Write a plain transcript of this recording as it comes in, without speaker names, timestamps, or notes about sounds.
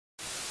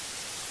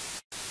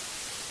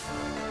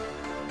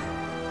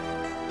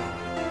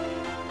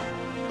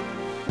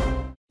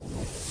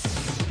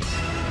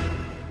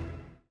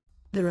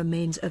The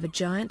remains of a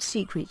giant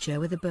sea creature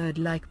with a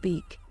bird-like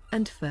beak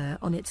and fur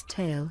on its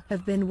tail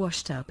have been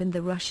washed up in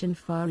the Russian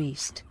Far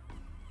East.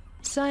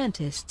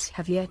 Scientists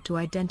have yet to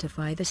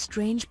identify the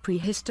strange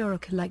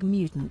prehistoric-like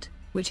mutant,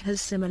 which has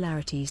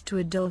similarities to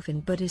a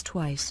dolphin but is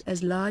twice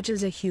as large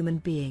as a human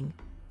being.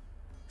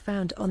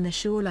 Found on the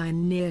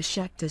shoreline near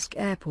Shakhtarsk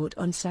Airport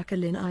on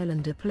Sakhalin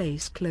Island, a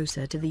place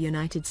closer to the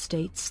United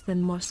States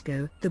than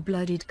Moscow, the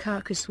bloodied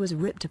carcass was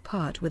ripped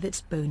apart with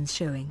its bones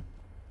showing.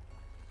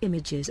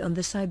 Images on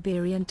the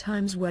Siberian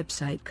Times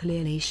website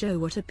clearly show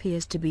what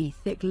appears to be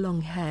thick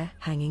long hair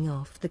hanging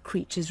off the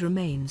creature's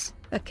remains,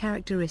 a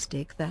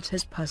characteristic that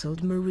has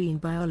puzzled marine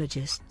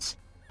biologists.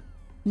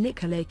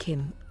 Nikolai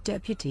Kim,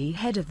 deputy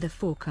head of the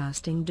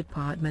forecasting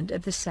department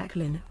of the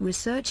Sakhalin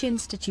Research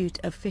Institute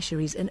of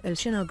Fisheries and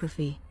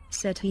Oceanography,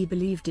 said he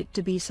believed it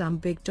to be some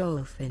big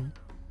dolphin.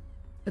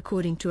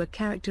 According to a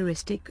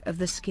characteristic of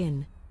the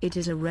skin, it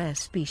is a rare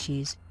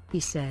species,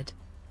 he said.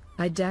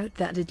 I doubt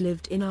that it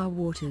lived in our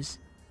waters.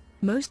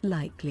 Most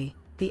likely,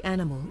 the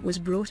animal was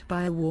brought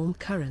by a warm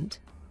current.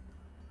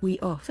 We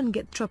often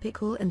get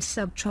tropical and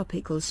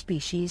subtropical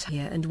species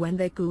here, and when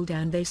they cool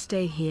down they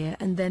stay here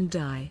and then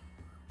die.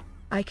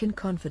 I can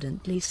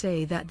confidently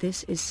say that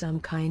this is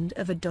some kind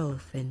of a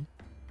dolphin.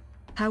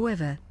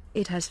 However,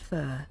 it has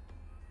fur.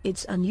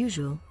 It's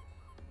unusual.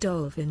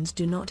 Dolphins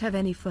do not have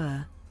any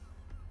fur.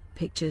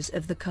 Pictures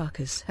of the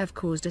carcass have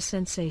caused a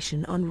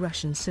sensation on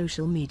Russian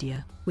social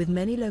media, with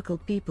many local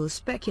people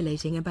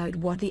speculating about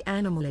what the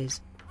animal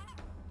is.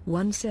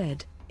 One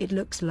said, "It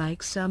looks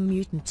like some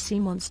mutant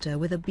sea monster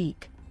with a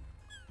beak."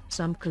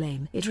 Some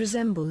claim it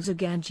resembles a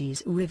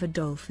Ganges river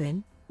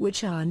dolphin,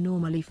 which are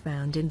normally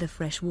found in the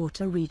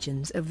freshwater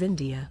regions of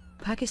India,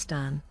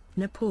 Pakistan,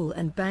 Nepal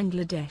and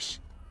Bangladesh.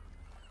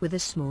 With a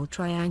small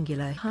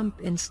triangular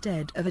hump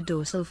instead of a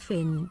dorsal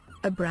fin,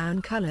 a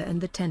brown color and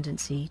the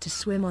tendency to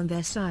swim on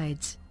their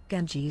sides,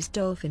 Ganges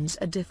dolphins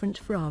are different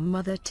from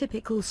other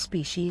typical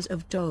species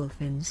of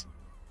dolphins.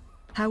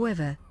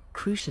 However,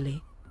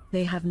 crucially,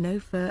 they have no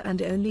fur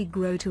and only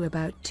grow to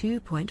about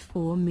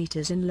 2.4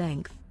 meters in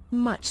length,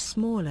 much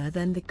smaller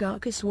than the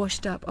carcass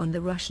washed up on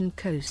the Russian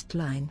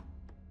coastline.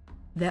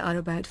 There are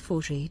about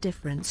 40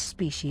 different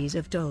species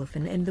of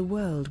dolphin in the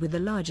world, with the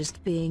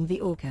largest being the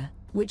orca,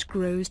 which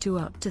grows to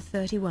up to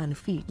 31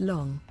 feet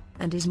long,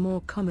 and is more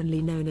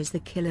commonly known as the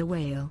killer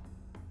whale.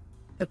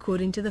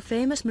 According to the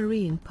famous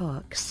marine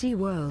park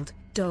SeaWorld,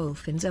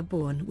 dolphins are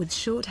born with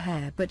short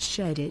hair but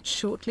shed it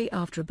shortly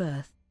after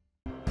birth.